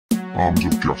arms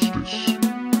of justice.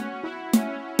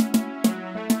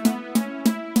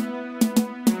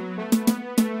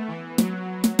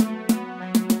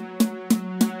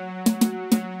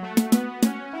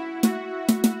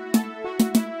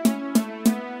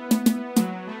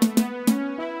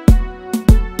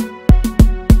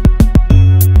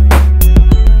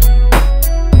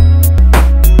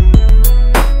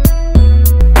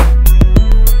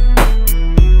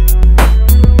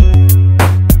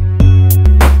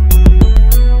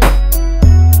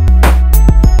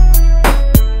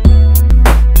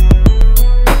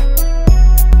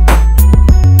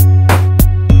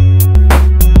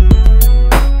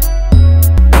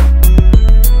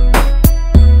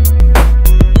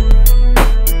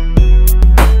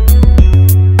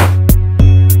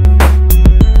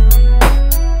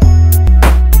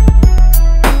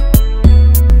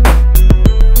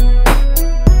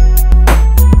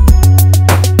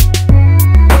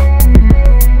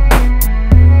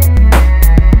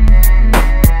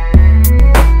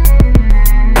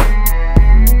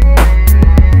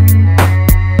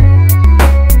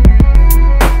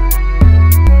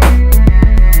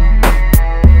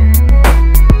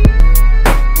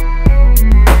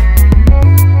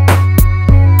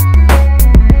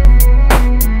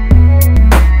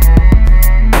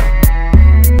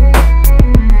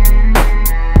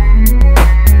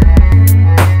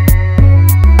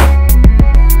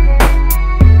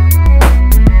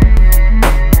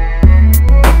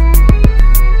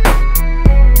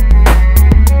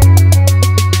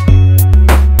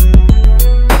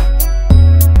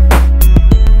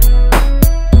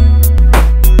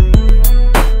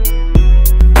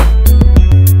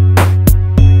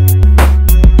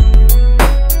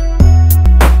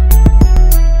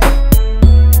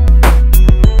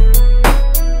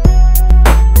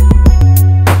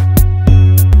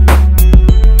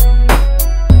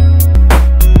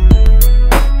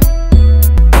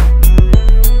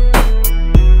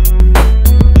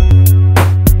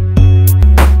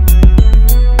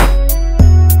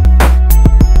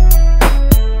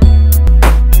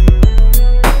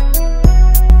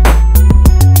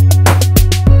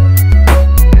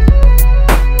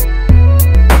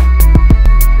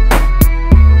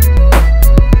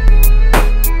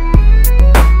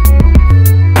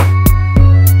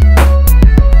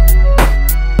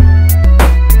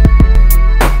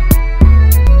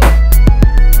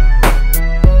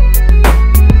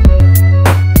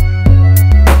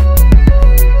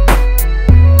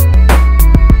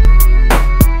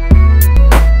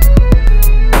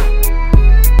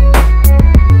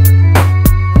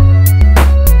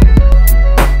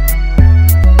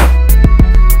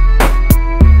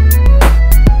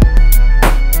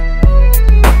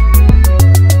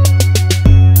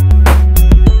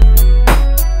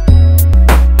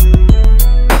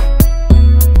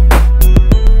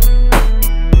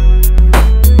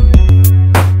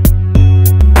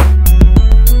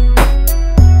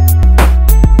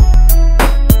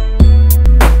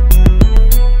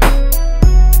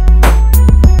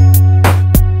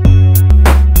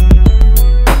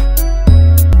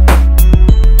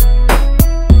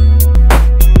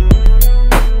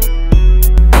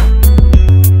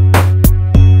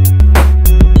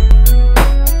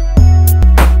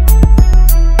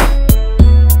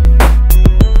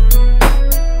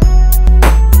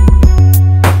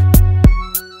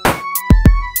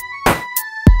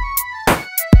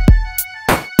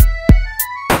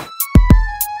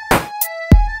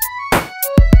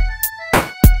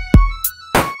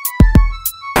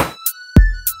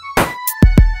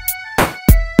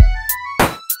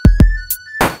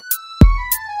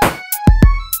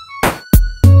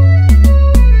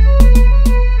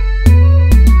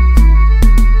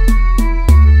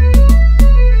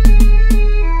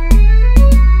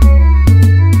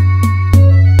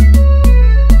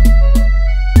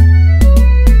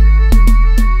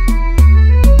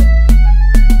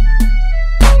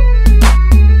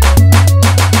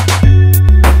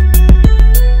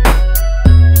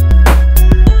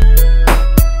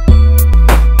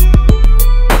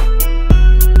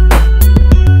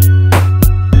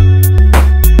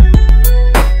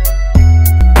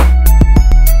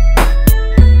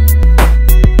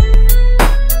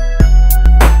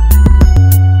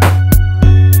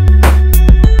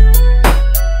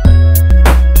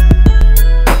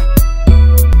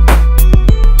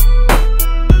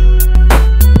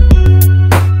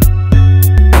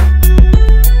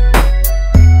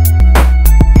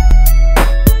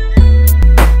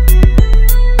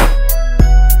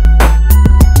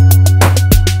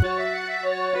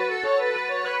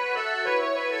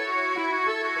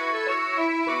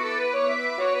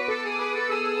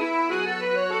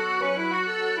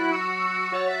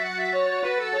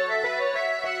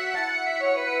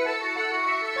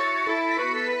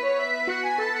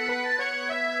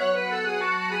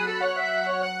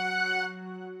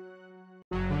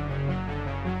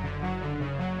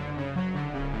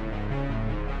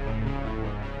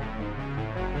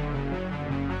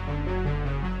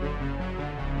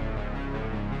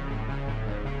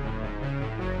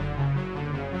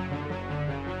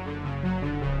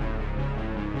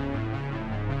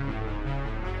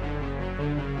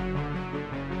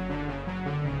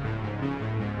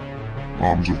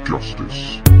 arms of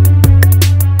justice.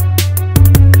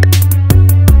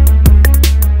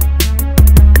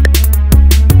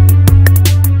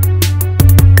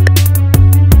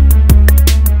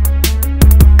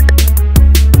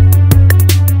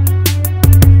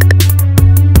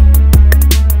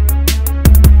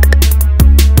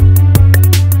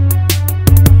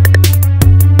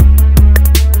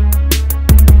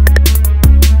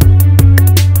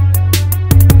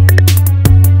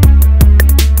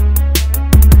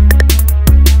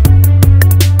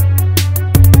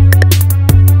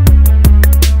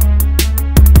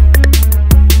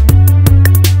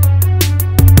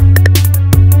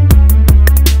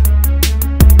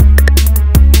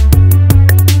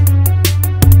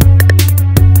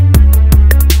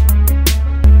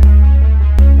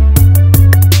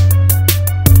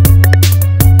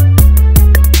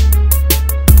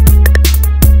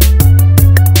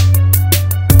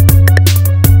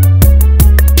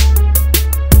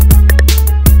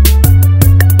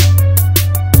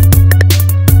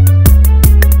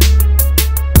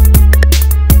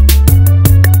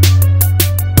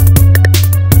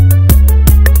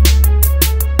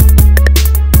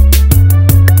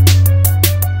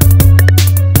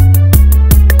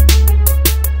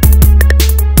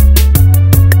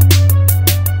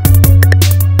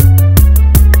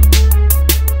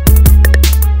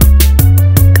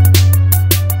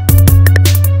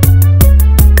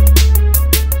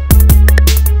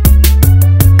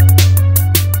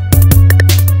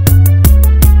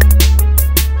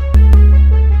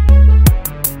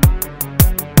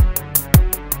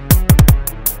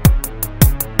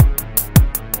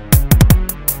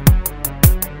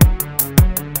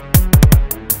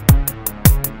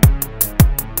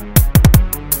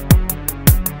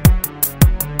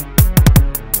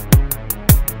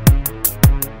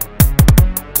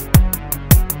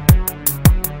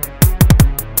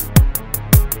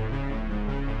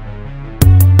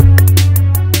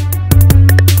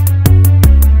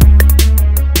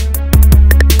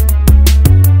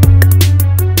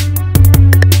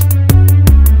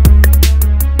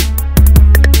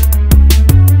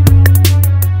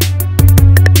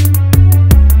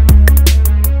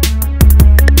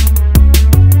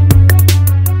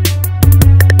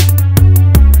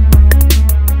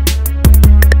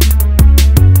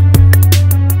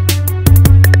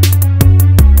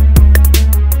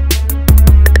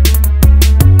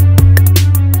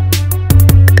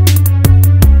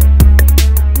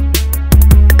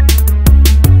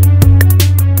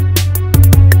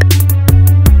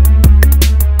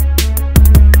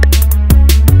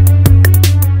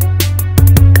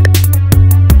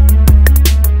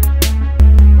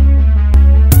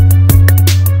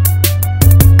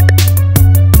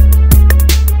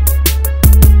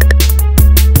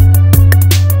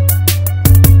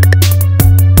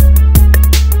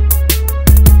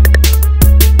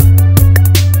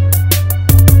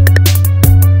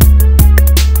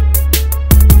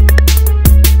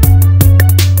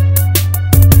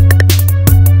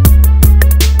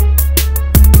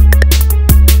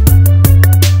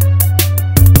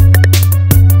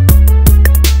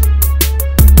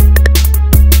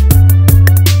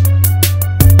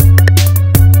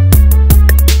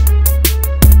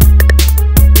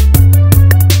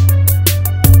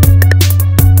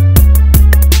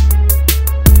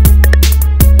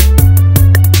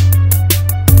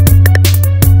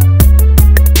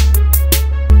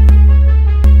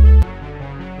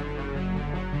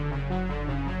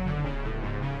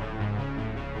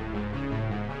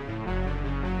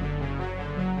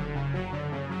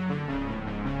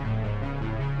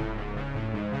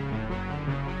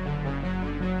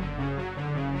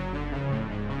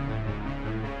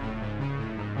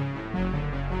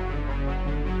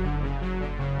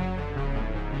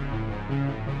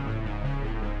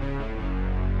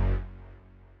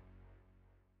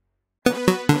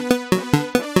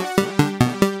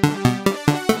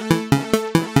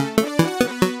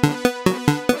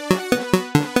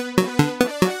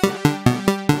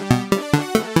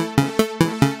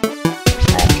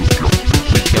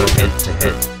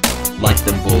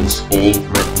 all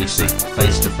red we see,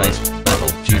 face to face battle,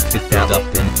 duke it out up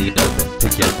in the open,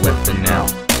 pick your weapon now,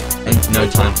 ain't no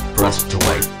time for us to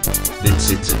wait,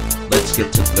 this is it, let's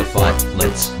get to the fight,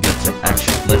 let's get to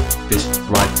action, left fist,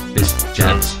 right fist,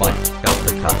 jab, spike,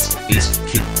 uppercuts, east,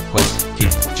 kick, west,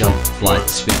 kick, jump, fly,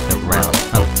 spin around,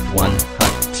 up, 1,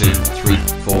 up, 2, 3,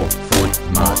 4, forward,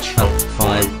 march, up,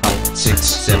 5, up, 6,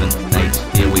 7, 8,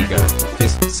 here we go,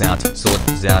 fists out,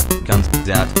 swords out, guns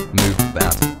out, move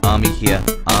about, army here,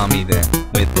 army there,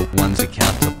 we're the ones you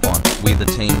count upon, we the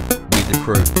team, we the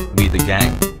crew, we the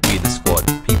gang, we the squad,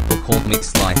 people call me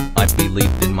Sly, I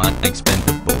believed in my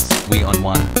expendables. We on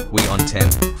 1, we on 10,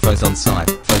 foes on sight,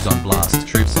 foes on blast,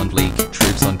 troops on bleak,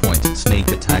 troops on point, sneak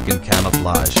attack and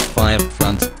camouflage. Fire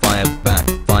front, fire back,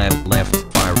 fire left,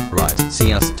 fire right.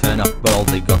 See us turn up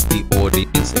boldly, got the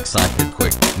audience excited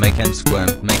quick. Make him squirm,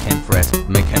 make him fret,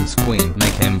 make him scream,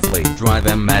 make him flee. Drive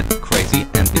them mad, crazy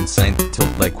and insane, till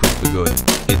they quit for good.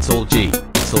 It's all G,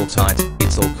 it's all tight,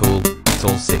 it's all cool, it's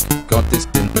all sick. Got this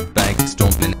in the bag,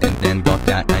 stomping and then got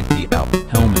that 90 out.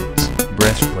 Helmets,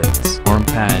 breastplates, arm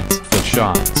pads, foot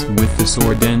shots, with the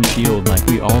sword and shield like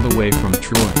we all the way from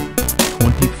Troy.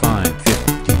 25,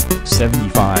 50,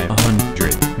 75,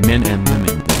 100, men and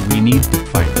women, we need to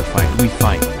fight the fight we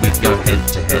fight. We go head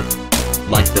to head,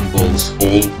 like them bulls,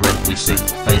 all red we see.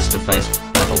 Face to face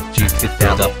battle, duke it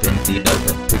out up in the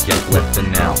open. Pick your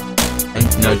weapon now,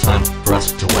 ain't no time for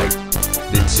us to wait.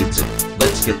 This is it,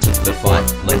 let's get to the fight,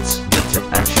 let's get to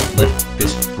action. Left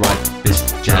fist, right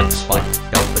fist, jab, spike,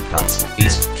 uppercuts,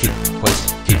 east, kick,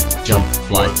 west, kick, jump,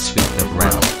 fly, spin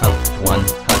around. Up 1,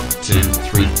 up 2,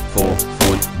 3, 4,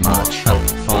 forward, march. Up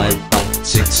 5, up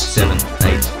 6, 7,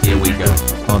 8, here we go.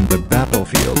 On the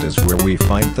battlefield is where we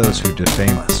fight those who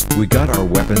defame us. We got our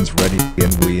weapons ready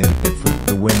and we in it for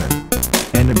the women.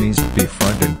 Enemies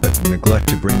befriended but neglect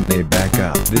to bring they back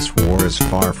up. This war is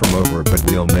far from over but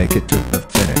we'll make it to the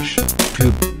finish.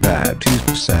 Too bad,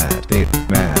 too sad, they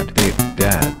mad, they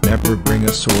dad. Never bring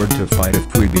a sword to fight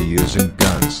if we be using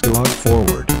guns. Go out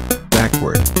forward,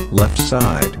 backward, left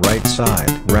side, right side,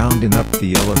 rounding up the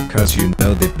yellow cause you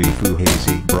know they be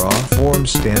fugazi. Bra, form,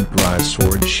 stand, rise,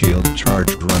 sword, shield,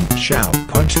 charge, run, shout,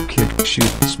 punch, kick,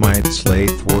 shoot, smite, slay,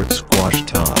 thwart, squash,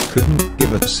 top. Couldn't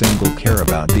give a single care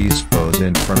about these foes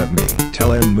in front of me.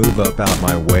 Tell him move up out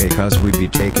my way cause we be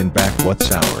taking back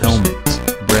what's ours. Helmets,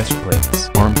 breastplates,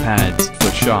 arm pads,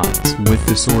 foot shots, with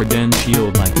the sword and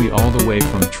shield like we all the way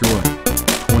from Troy.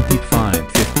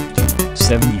 25, 50,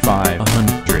 75,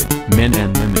 100, men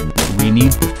and women, we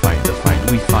need to fight the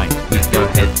fight we fight. We go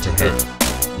head to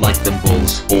head, like them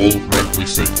bulls, all red we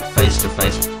see. Face to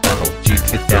face battle,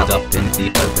 duke it out up in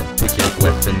the open. Pick your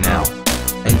weapon now,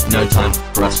 ain't no time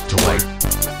for us to wait.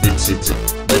 This is it,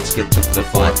 let's get to the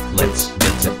fight, let's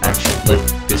get to action.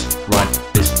 Left fist, right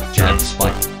fist, jab,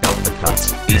 spike,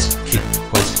 uppercuts, east, kick,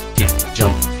 west, kick,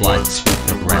 jump, fly,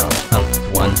 spin around. Up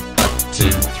 1, up 2,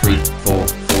 3, 4,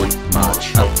 forward,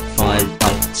 march. Up 5,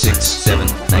 up 6, 7,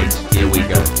 8, here we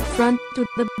go. Front to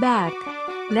the back,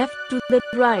 left to the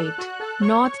right,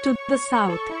 north to the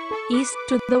south, east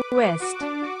to the west.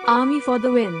 Army for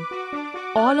the win.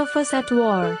 All of us at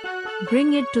war.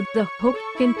 Bring it to the hook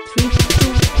in 3, 2,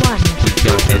 1. We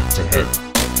go head to head,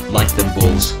 like them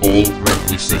bulls, all red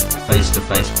we see. Face to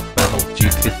face battle,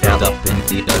 duke it out up in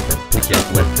the open. Pick your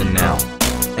weapon now,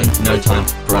 ain't no time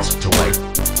for us to wait.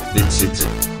 This is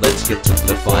it, let's get to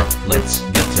the fight, let's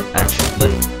get to action.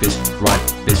 Left fist, right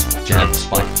fist, jab,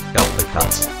 spike,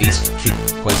 uppercuts, east,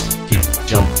 kick, west, kick,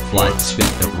 jump, fly, spin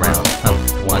around. Up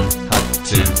 1, up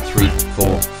 2, 3,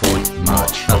 4, forward,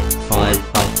 march. Up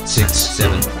 5, up 6,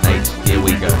 7, 8, here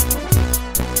we go.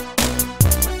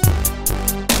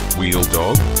 Wheel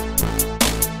dog.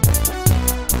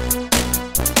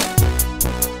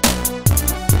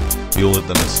 You'll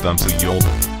than a stumps of yol.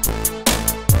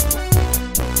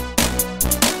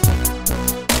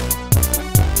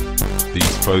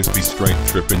 These foes be straight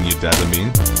tripping you dad I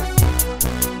mean.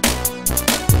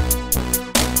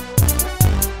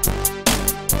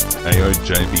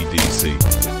 AOJBDC.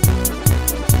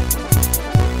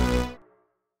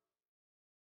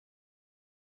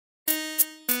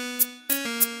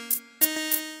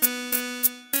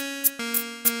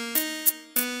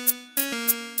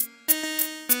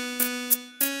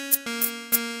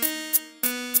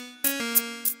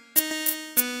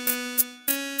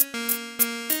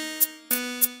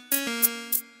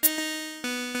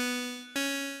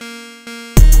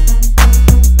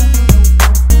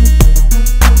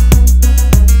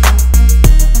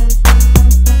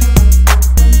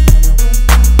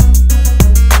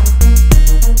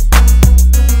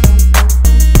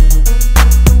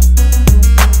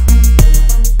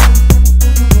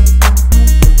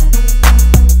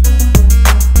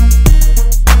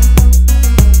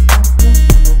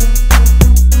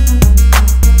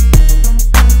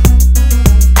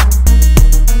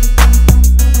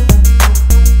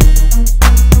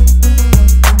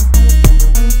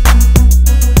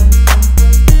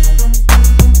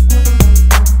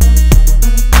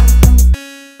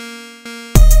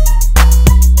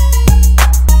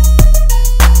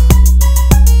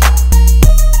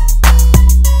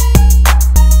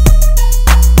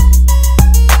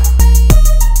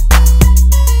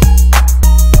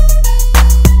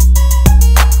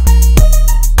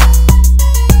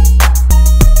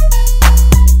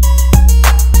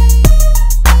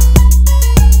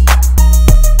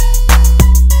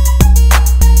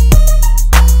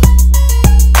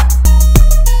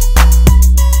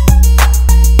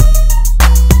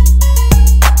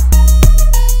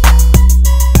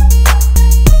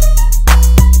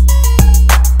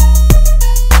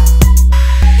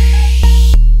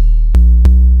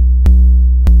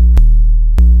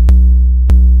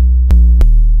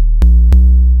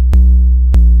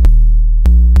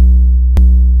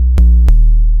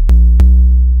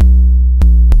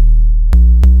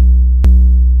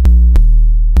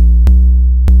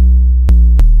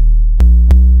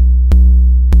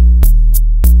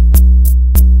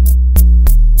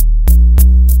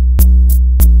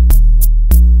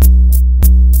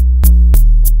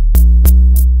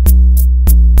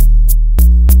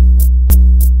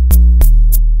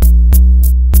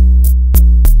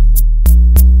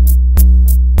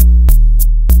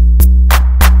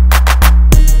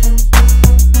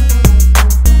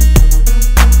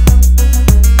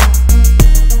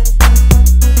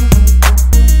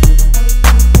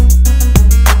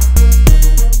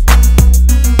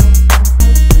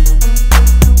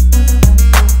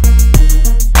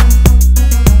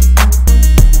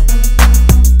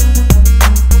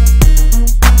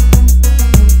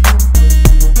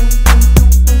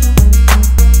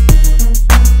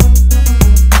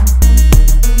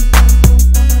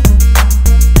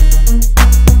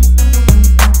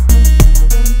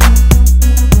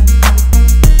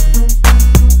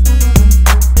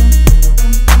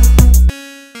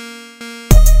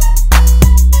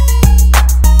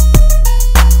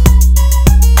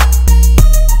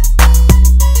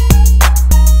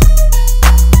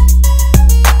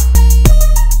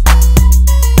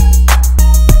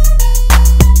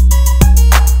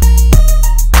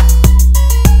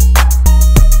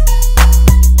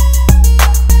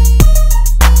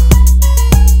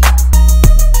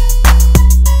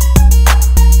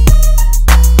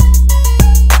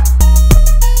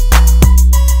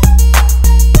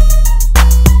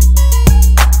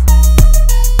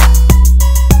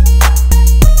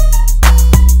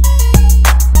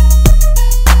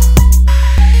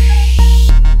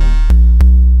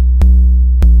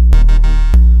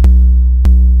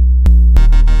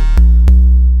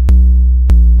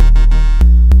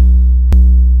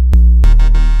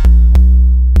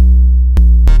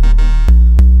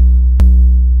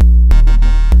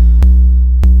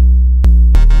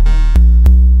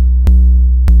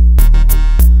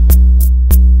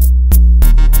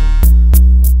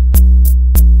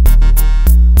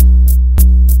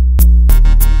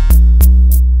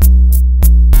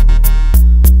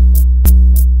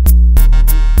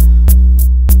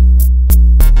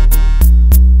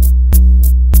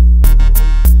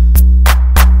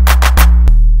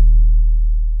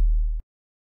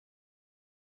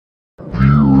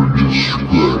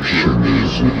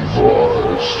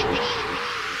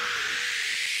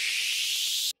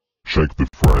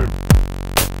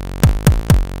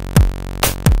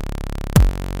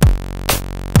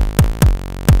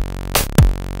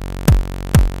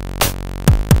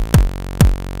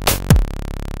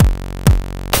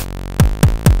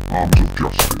 arms of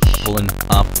justice. Pulling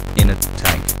up in a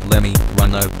tank, let me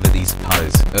run over these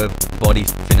pose. Body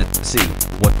finna see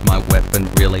what my weapon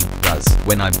really does.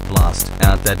 When I blast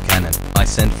out that cannon, I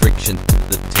send friction to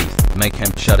the teeth. Make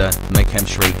him shudder, make him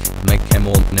shriek, make him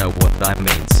all know what I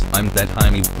means. I'm that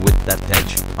homie with that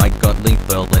edge, I got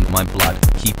lethal in my blood.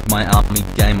 Keep my army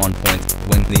game on point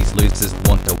when these losers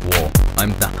want a war.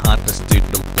 I'm the hardest dude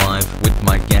alive, with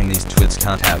my gang these twits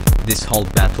can't have. This whole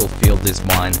battlefield is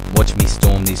mine, watch me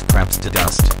storm these craps to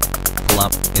dust. Pull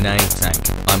up in a tank,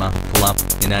 I'ma pull up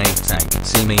in a tank.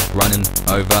 See me running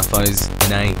over foes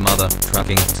in a mother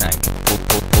trucking tank.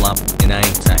 Pull up in a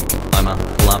tank, I'ma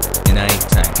pull up in a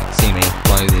tank. See me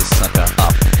blow this sucker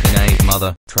up in a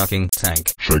mother trucking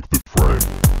tank. Shake the frame.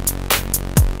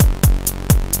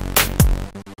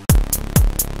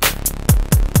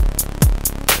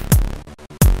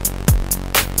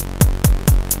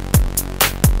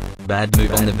 Bad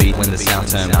move on the beat when the sound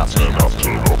turn up.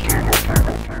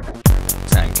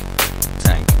 Tank,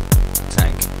 tank, tank,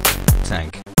 tank,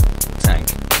 tank, tank,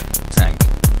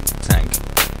 tank, tank,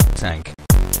 tank, tank,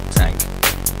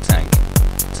 tank,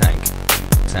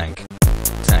 tank,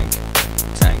 tank,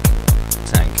 tank,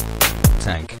 tank,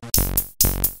 tank.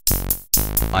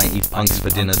 I eat punks for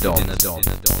dinner, dog.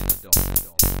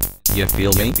 You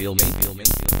feel me?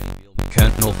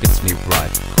 Colonel fits me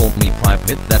right, call me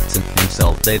private, that's in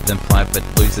himself. They them private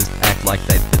losers act like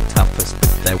they the toughest, but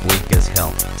they're weak as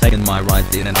hell. Taking my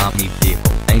ride in an army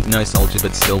vehicle, ain't no soldier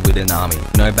but still with an army.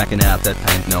 No backing out, that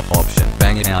ain't no option.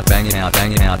 Bang it out, bang it out,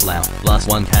 bang it out loud. Last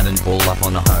one cannonball up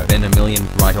on a hoe, then a million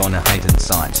right on a hatin'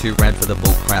 side. Too rad for the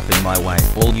bull crap in my way,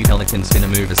 all you pelicans finna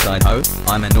move aside ho.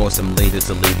 I'm an awesome leader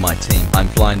to lead my team, I'm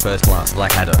flying first class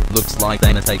like Adder. Looks like they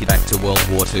gonna take it back to World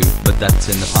War II, but that's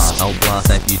in the past, I'll blast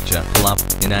a future. Pull up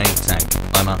in a tank,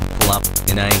 I'ma pull up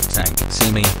in a tank.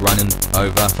 See me running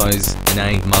over foes in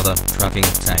a mother trucking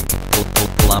tank.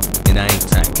 Pull up in a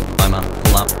tank, I'ma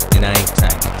pull up in a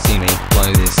tank. See me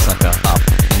blow this sucker up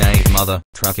in a mother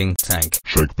trucking tank.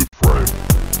 Shake the frame.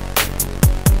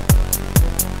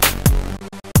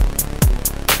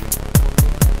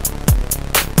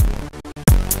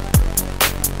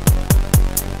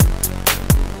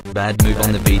 Bad move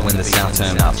on the beat when the sound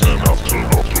turn up. Tank,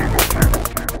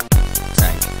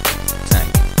 tank,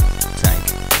 tank, tank,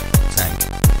 tank,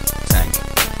 tank, tank,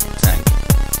 tank,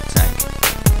 tank,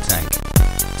 tank,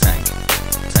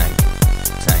 tank,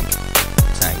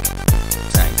 tank,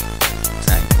 tank,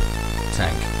 tank,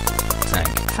 tank, tank.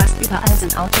 Fast überall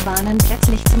sind Autobahnen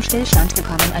plötzlich zum Stillstand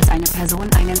gekommen, als eine Person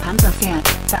einen Panzer fährt.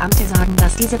 Beamte sagen,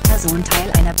 dass diese Person Teil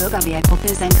einer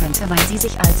Bürgerwehrgruppe sein könnte, weil sie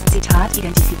sich als, Zitat,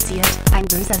 identifiziert, ein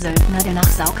böser Söldner, der nach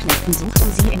Saugnäpfen sucht,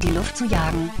 um sie in die Luft zu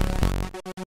jagen.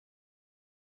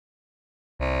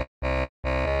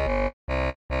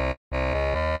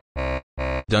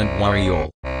 Don't worry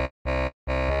y'all,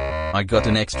 I got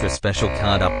an extra special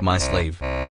card up my sleeve.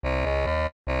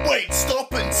 Wait,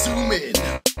 stop and zoom in.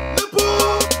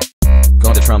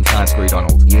 Got a trump card, screw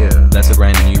Donald. Yeah. That's a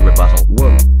brand new rebuttal.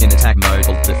 Whoa. In attack mode,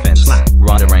 full defense. Slap.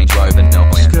 Ride a Range Rover,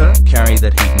 nowhere. Skirt. Carry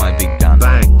that heat, my big gun.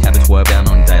 Bang. Cabot swerve down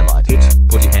on daylight. Hit.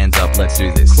 Put your hands up, let's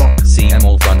do this. Clock. See, I'm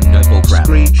all front, no bull crap.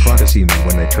 Screech. Try to see me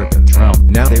when they trippin'. Trump.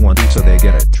 Now they want beef so they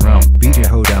get it. Trump. Beat ya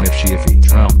hoe down if she iffy.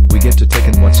 Trump. We get to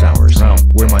taking what's ours. Trump.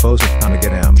 Where my foes are gonna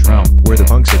get am. Trump. Where the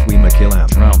punks that we ma kill am.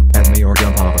 Trump. At me or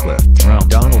jump off a cliff. Trump.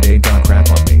 Donald ain't got crap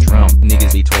on me. Trump.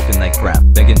 Niggas be talking they crap,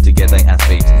 begging to get they ass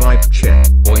beat. Vibe check.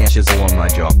 Boy ashes all on my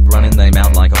job, running they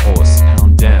mount like a horse.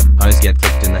 Pound them. Hoes get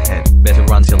kicked in the head, better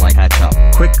run till I hatch up.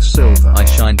 Quicksilver. I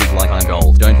shine big like I'm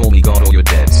gold, don't call me God or you're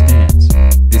dead. Stance.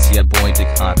 This here boy dick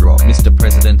hard rock, Mr.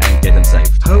 President ain't getting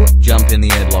saved. Ho. Jump in the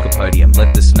air, lock a podium,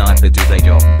 let the sniper do their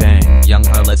job. Bang. Young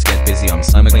ho, let's get busy on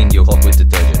summer, clean your clock with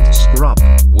detergent. Scrub.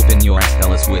 Whooping your ass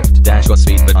hella swift, dash got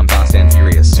speed but I'm fast and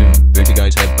furious. Zoom. Vertigo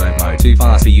turbo mode, too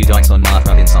fast for you dykes on my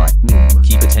truck inside.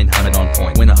 Keep a 1000 on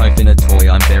point, when a hoe in a toy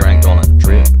I'm there ain't gone.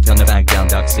 Drip. Turn the bag down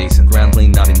duck season, ground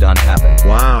clean nothing done happen.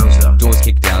 Wowza. Doors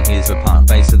kicked down, here's a pump,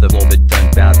 face to the floor but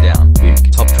don't bow down.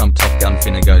 Big. Top trump, top gun,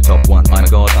 finna go top one. I'm a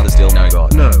god, others still no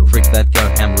god. No. Frick that go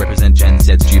ham, represent Gen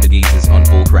Z, stupid geezers on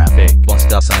bull crap. Fake.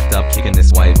 Bossed up, psyched up, kicking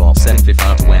this wave off. Setting fifth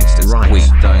after wanksters. Right. We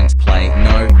don't play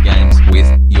no games with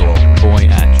your Boy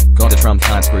Atch. got a trump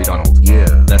card, screw Donald. Yeah.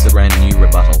 That's a brand new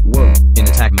rebuttal. Whoa. In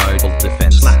attack mode, full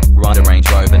defense. Slap. Ride a Range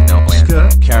Rover, nowhere.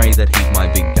 Skirt. Carry that heat, my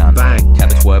big gun. Bang.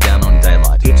 Cabot swerve down on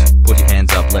daylight. Hit. Put your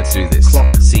hands up, let's do this.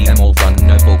 Clock. See, I'm all front,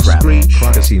 no bull crap. Screech.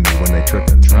 Try to see me when they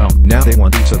trippin'. Trump. Now they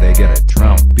want beef so they get it.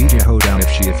 Trump. Beat ya hoe down if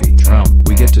she iffy. Trump.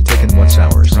 We get to taking what's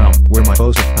ours. Trump. Where my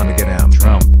foes are gonna get am.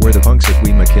 Trump. Where the punks that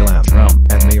we ma kill am.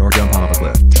 Trump. At me or jump off a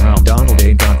cliff. Trump. Donald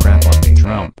ain't got crap on me.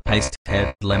 Trump. Paste,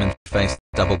 head, lemon, face,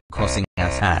 double crossing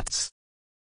ass hats.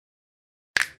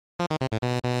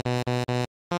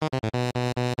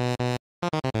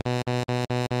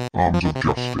 Masters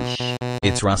of Justice.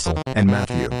 It's Russell. And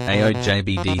Matthew.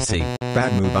 AOJBDC.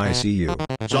 Bad move, I see you.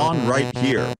 John right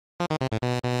here.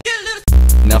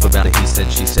 Enough about it, he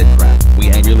said, she said crap. We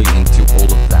ain't really into all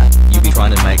of that. You be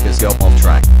trying to make us go off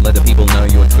track. Let the people know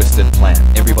your twisted plan.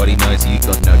 Everybody knows you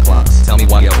got no class. Tell me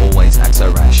why you always act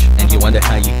so rash. And you wonder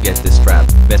how you get this trap.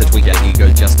 Better tweak your ego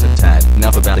just a tad.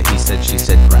 Enough about it, he said, she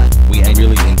said crap. We ain't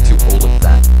really into all of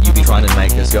that. You be trying to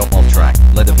make us go off track.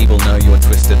 Let the people know your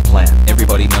twisted plan.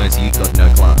 Everybody knows you got no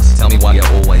class. Tell me why you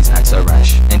always act so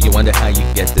rash. And you wonder how you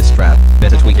get this trap.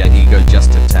 Better tweak your ego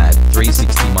just a tad.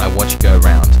 360 my watch go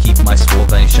round. Keep my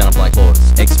suave sharp like claws.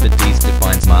 Expertise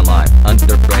defines my life.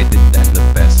 Underrated and the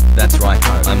best. That's right,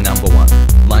 I'm number one.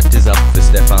 Life is up for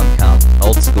Stefan Kahn.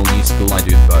 Old school, new school, I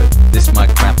do both. This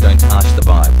mic crap don't harsh the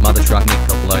vibe. Mother truck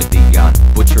Nickelodeon.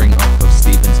 Butchering off of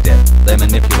Steven's death. They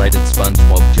manipulated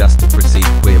SpongeBob just to proceed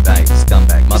queer bait.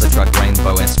 Scumbag. Mother truck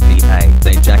Rainbow SPA.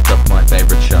 They jacked up my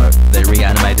favorite show. They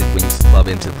reanimated Wings Club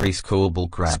into preschool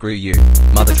bullcrap. Screw you.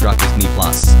 Mother truck Disney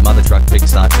Plus. Mother truck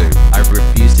Pixar 2. I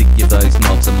refuse to give those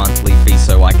knobs a monthly fee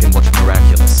so I can watch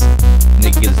Miraculous.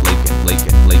 Niggas leaking.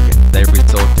 They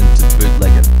resorting to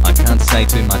bootlegging. I can't say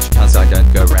too much cause I don't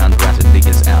go round ratting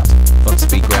niggas out. Fox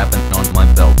be grabbing on my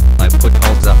belt. I put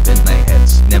holes up in their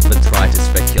heads. Never try to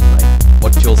speculate.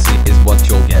 What you'll see is what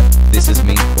you'll get. This is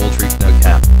me, all truth, no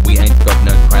cap. We ain't got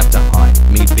no crap to hide.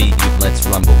 Me be you, let's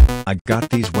rumble. I got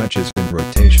these wedges in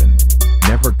rotation.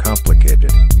 Never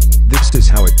complicated. This is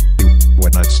how it do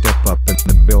when I step up in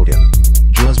the building.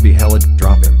 Jaws be hella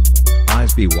dropping.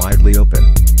 Eyes be widely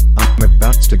open. I'm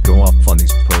about to go off on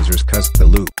these posers cause the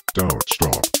loop Don't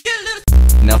stop.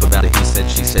 Enough about it, he said,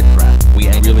 she said crap. We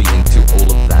ain't really into all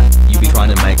of that. You be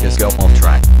trying to make us go off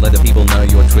track. Let the people know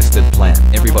your twisted plan.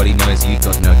 Everybody knows you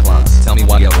got no class. Tell me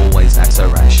why you always act so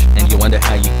rash. And you wonder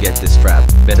how you get this trap.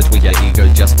 Better tweak your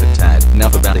ego just a tad.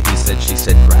 Enough about it, he said, she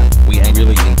said crap. We ain't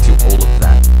really into all of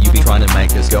that. You be trying to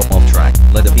make us go off track.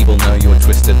 Let the people know your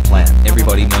twisted plan.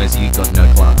 Everybody knows you got no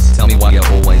class. Tell me why you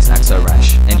always act so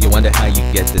rash. And you wonder how you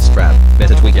get this trap.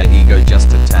 Better tweak your ego just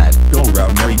a tad. Go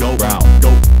round, merry go round.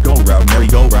 Go round, merry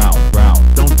go round.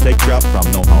 Don't take crap from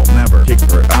no home. Never kick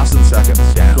her ass in seconds.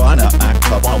 Down. Tryna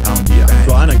act up, I'll pound ya.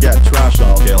 Tryna get trash,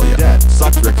 I'll kill ya. Dead.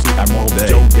 Suck Trixie, I'm all day.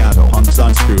 Joe Gatto. Punks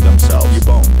unscrew themselves. You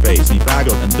bone face, you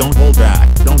faggot, and don't hold back.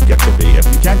 Don't get coffee if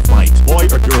you can't fight. Boy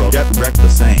or girl, get wrecked the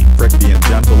same. Frick being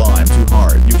gentle, I'm too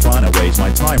hard. You tryna waste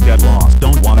my time, get lost.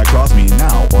 Don't wanna cross me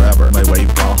now or ever. My wave,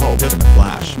 I'll hope, hit in a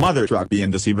flash. Mother truck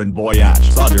being deceiving boy ash.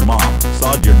 Sod your mom,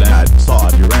 sod your dad,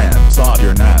 sod your aunt, sod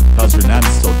your nan. Cause your nan's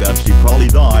so dead she probably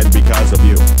died because of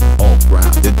you. Oh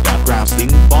crap, did that crap sting?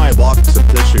 Buy a box of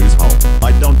tissues home.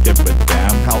 I don't give a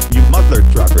damn how you mother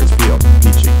truckers feel.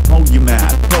 Peachy, oh you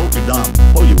mad, oh you dumb,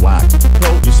 oh you whack,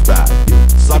 oh you spat, you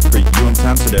sucker, you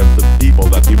insensitive to people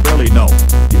that you barely know.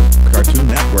 You Cartoon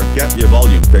Network, get your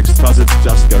volume fixed cause it's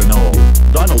just gonna know.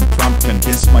 Donald Trump can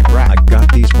kiss my crack. I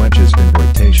got these wedges in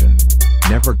rotation.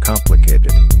 Never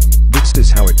complicated. This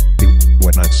is how it do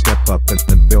when I step up in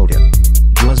the building.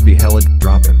 Jaws be hella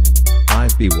dropping.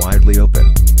 Eyes be widely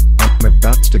open. I'm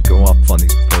about to go off on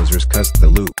these posers cause the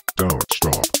loop Don't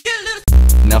stop.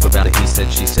 Enough about it, he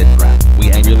said, she said crap.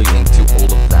 We ain't really into all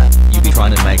of that. You be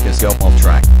trying to make us go off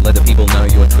track. Let the people know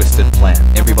your twisted plan.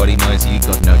 Everybody knows you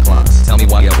got no class. Tell me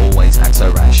why you always act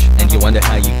so rash. And you wonder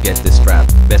how you get this trap.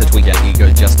 Better tweak your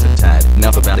ego just a tad.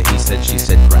 Enough about it, he said, she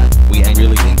said crap. We ain't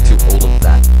really into all of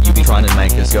that. You be trying to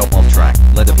make us go off track.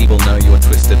 Let the people know your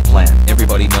twisted plan.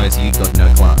 Everybody knows you got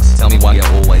no class. Tell me why you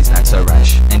always act so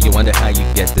rash. And you wonder how you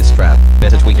get this trap.